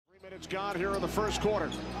It's gone here in the first quarter.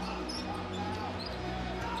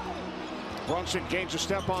 Brunson gains a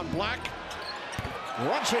step on Black.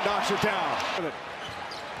 Brunson knocks it down.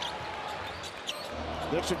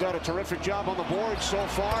 Knicks have done a terrific job on the board so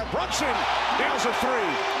far. Brunson nails a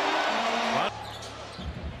three.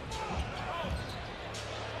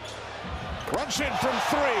 Brunson from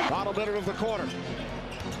three. Final minute of the quarter.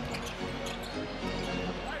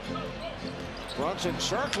 Brunson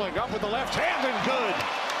circling up with the left hand and good.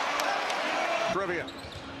 Trivia.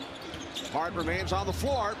 Hart remains on the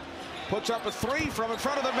floor. Puts up a three from in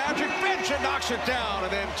front of the Magic bench and knocks it down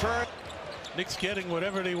and then turns. Knicks getting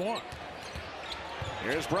whatever they want.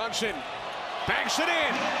 Here's Brunson. Banks it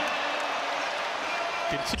in.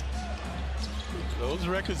 Those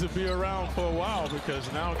records will be around for a while because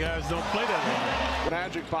now guys don't play that anymore.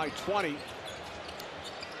 Magic by 20.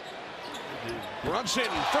 Brunson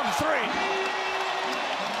from three.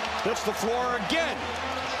 Hits the floor again.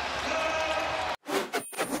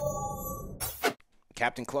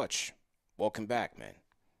 Captain Clutch, welcome back, man.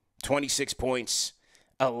 26 points,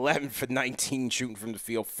 11 for 19 shooting from the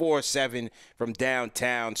field, 4-7 from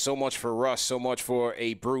downtown. So much for Russ, so much for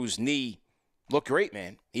a bruised knee. Looked great,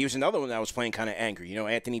 man. He was another one that was playing kind of angry. You know,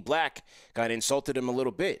 Anthony Black insulted him a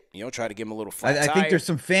little bit. You know, tried to give him a little flat tire. I think there's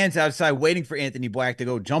some fans outside waiting for Anthony Black to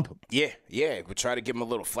go jump him. Yeah. Would try to give him a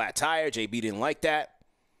little flat tire. JB didn't like that.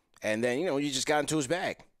 And then, you know, you just got into his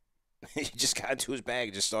bag. He just got into his bag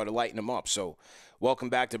and just started lighting him up. So, welcome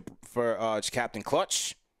back for Captain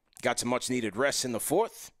Clutch. Got some much-needed rest in the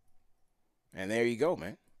fourth. And there you go,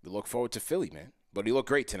 man. We look forward to Philly, man. But he looked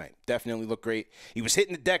great tonight. Definitely looked great. He was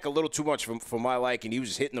hitting the deck a little too much for my liking. He was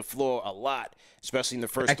just hitting the floor a lot, especially in the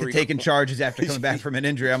first three. Taking charges after coming back from an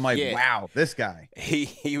injury. I'm like, wow, this guy.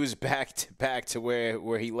 He was back to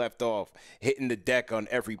where he left off, hitting the deck on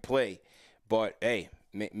every play. But, hey,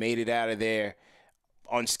 made it out of there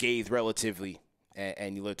unscathed relatively,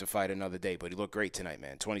 and you lived to fight another day. But he looked great tonight,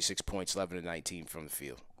 man. 26 points, 11 to 19 from the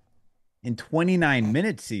field. In 29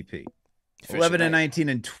 minutes, CP. 11 to 19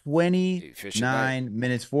 in 29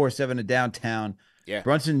 minutes, 4-7 to downtown. Yeah.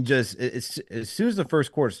 Brunson just, as soon as the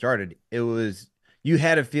first quarter started, you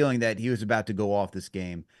had a feeling that he was about to go off this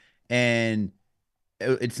game. And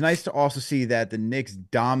it's nice to also see that the Knicks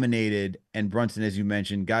dominated, and Brunson, as you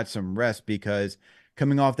mentioned, got some rest because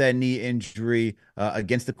coming off that knee injury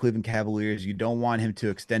against the Cleveland Cavaliers, you don't want him to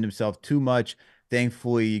extend himself too much.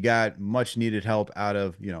 Thankfully, you got much needed help out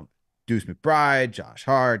of, Deuce McBride, Josh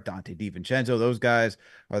Hart, Dante DiVincenzo. Those guys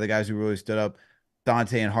are the guys who really stood up.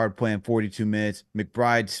 Dante and Hart playing 42 minutes.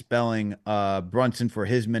 McBride spelling Brunson for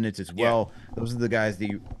his minutes as well. Yeah. Those are the guys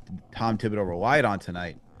that Tom Thibodeau relied on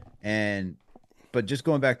tonight. But just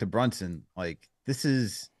going back to Brunson,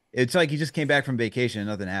 it's like he just came back from vacation and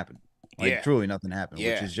nothing happened. Truly nothing happened,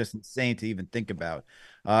 which is just insane to even think about.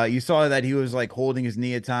 You saw that he was holding his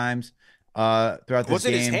knee at times throughout this game. Was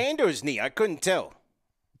it his hand or his knee? I couldn't tell.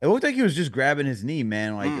 It looked like he was just grabbing his knee,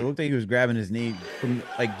 man. It looked like he was grabbing his knee from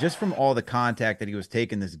just from all the contact that he was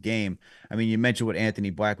taking this game. I mean, you mentioned what Anthony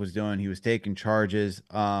Black was doing. He was taking charges.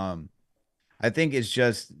 I think it's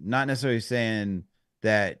just not necessarily saying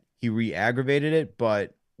that he re-aggravated it,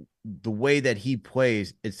 but the way that he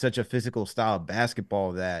plays, it's such a physical style of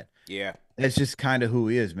basketball that that's just kind of who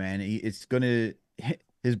he is, man.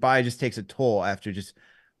 His body just takes a toll after just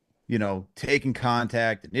taking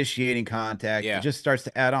contact, initiating contact. It just starts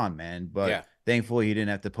to add on, man. But thankfully, he didn't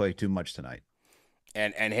have to play too much tonight.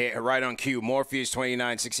 And here, right on cue,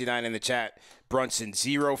 Morpheus2969 in the chat. Brunson,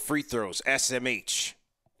 0 free throws, SMH.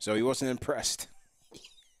 So he wasn't impressed.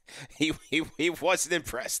 he wasn't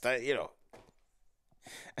impressed. I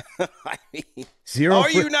mean, 0. Are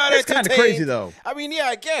you not entertained? That's kind of crazy, though. I mean, yeah,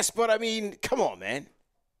 I guess. But, I mean, come on, man.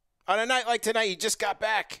 On a night like tonight, you just got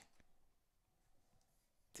back.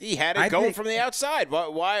 He had it going from the outside.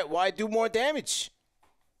 Why do more damage?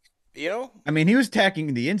 I mean, he was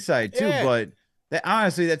attacking the inside too, but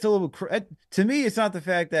honestly, that's a little. To me, it's not the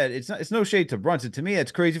fact that it's no shade to Brunson. To me,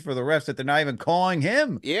 it's crazy for the refs that they're not even calling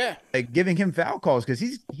him. Yeah, giving him foul calls because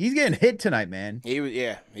he's getting hit tonight, man. He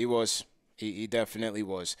was. He definitely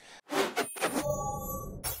was.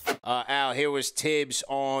 Al, here was Tibbs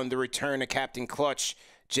on the return of Captain Clutch,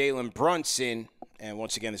 Jalen Brunson. And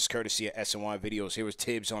once again, this is courtesy of SNY Videos. Here was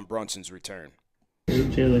Tibbs on Brunson's return.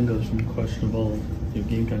 Jalen goes from questionable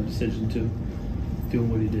game time decision to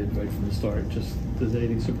doing what he did right from the start. Just, does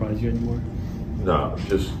anything surprise you anymore? No,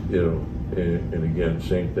 just, and again,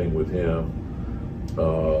 same thing with him.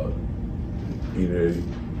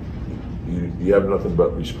 You have nothing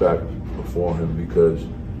but respect for him because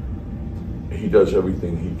he does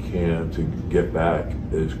everything he can to get back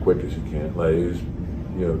as quick as he can.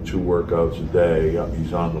 you know, 2 workouts a day.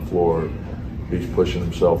 He's on the floor. He's pushing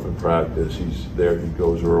himself in practice. He's there. He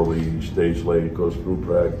goes early. He stays late. Goes through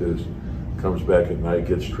practice. Comes back at night.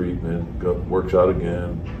 Gets treatment. Works out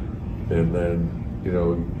again, and then, you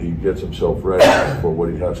know, he gets himself ready for what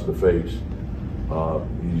he has to face.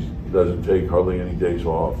 He doesn't take hardly any days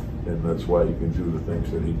off, and that's why he can do the things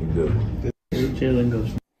that he can do. Jalen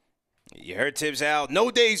goes. You heard Tibbs, Al. No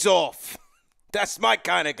days off. That's my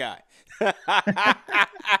kind of guy.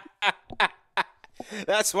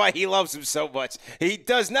 That's why he loves him so much. He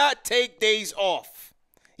does not take days off.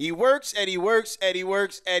 He works and he works and he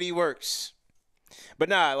works and he works. But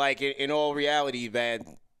nah, like in all reality,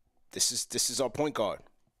 man, this is our point guard.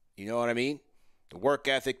 You know what I mean? The work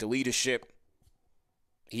ethic, the leadership.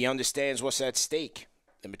 He understands what's at stake.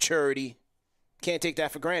 The maturity. Can't take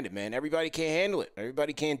that for granted, man. Everybody can't handle it.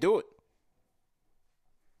 Everybody can't do it.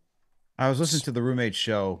 I was listening to the Roommates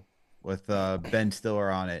show with Ben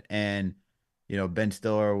Stiller on it, and you know, Ben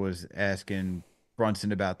Stiller was asking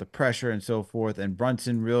Brunson about the pressure and so forth, and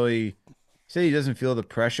Brunson really said he doesn't feel the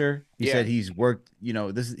pressure. He said he's worked, you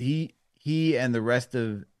know, he and the rest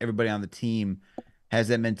of everybody on the team has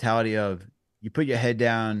that mentality of you put your head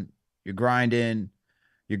down, you're grinding,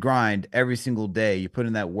 you grind every single day, you put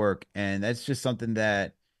in that work, and that's just something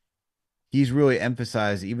that he's really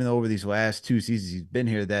emphasized, even though over these last 2 seasons he's been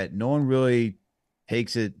here, that no one really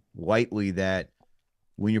takes it lightly that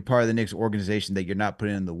when you're part of the Knicks organization that you're not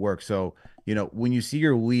putting in the work. So, you know, when you see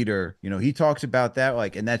your leader, you know, he talks about that,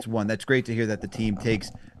 like, and that's great to hear that the team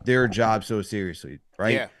takes their job so seriously,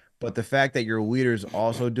 right? Yeah. But the fact that your leader's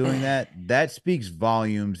also doing that, that speaks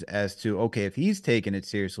volumes as to, okay, if he's taking it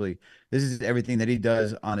seriously, this is everything that he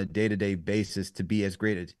does on a day-to-day basis to be as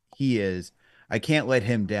great as he is. I can't let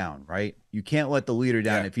him down, right? You can't let the leader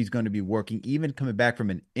down if he's going to be working, even coming back from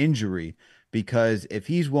an injury, because if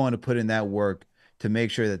he's willing to put in that work to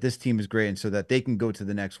make sure that this team is great and so that they can go to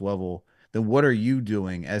the next level, then what are you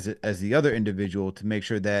doing as the other individual to make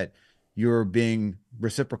sure that you're being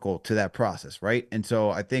reciprocal to that process, right? And so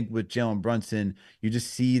I think with Jalen Brunson, you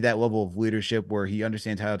just see that level of leadership where he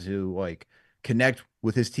understands how to like connect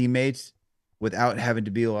with his teammates without having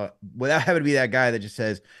to be that guy that just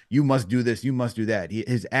says, you must do this, you must do that.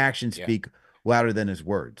 His actions speak louder than his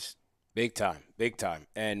words. Big time, big time.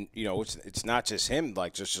 And, you know, it's not just him.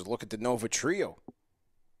 Like, just look at the Nova trio.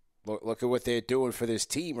 Look at what they're doing for this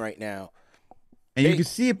team right now. And you can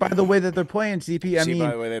see it by the way that they're playing, CP. I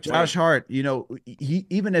mean, Josh Hart, you know, he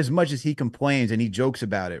even as much as he complains and he jokes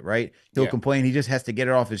about it, right? He'll complain. He just has to get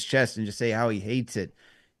it off his chest and just say how he hates it.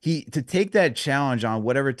 To take that challenge on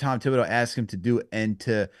whatever Tom Thibodeau asks him to do and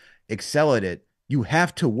to excel at it, you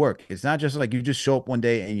have to work. It's not just like you just show up one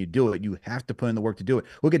day and you do it. You have to put in the work to do it.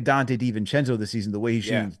 Look at Dante DiVincenzo this season, the way he's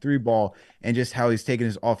shooting the 3-ball and just how he's taking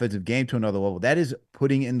his offensive game to another level. That is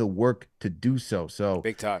putting in the work to do so. So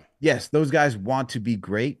big time. Yes, those guys want to be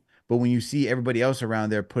great, but when you see everybody else around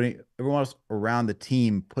there everyone else around the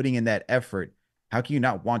team putting in that effort, how can you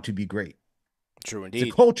not want to be great? True indeed.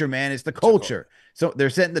 It's the culture, man. It's the culture. So they're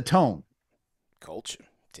setting the tone. Culture.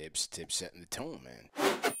 Tibbs setting the tone, man.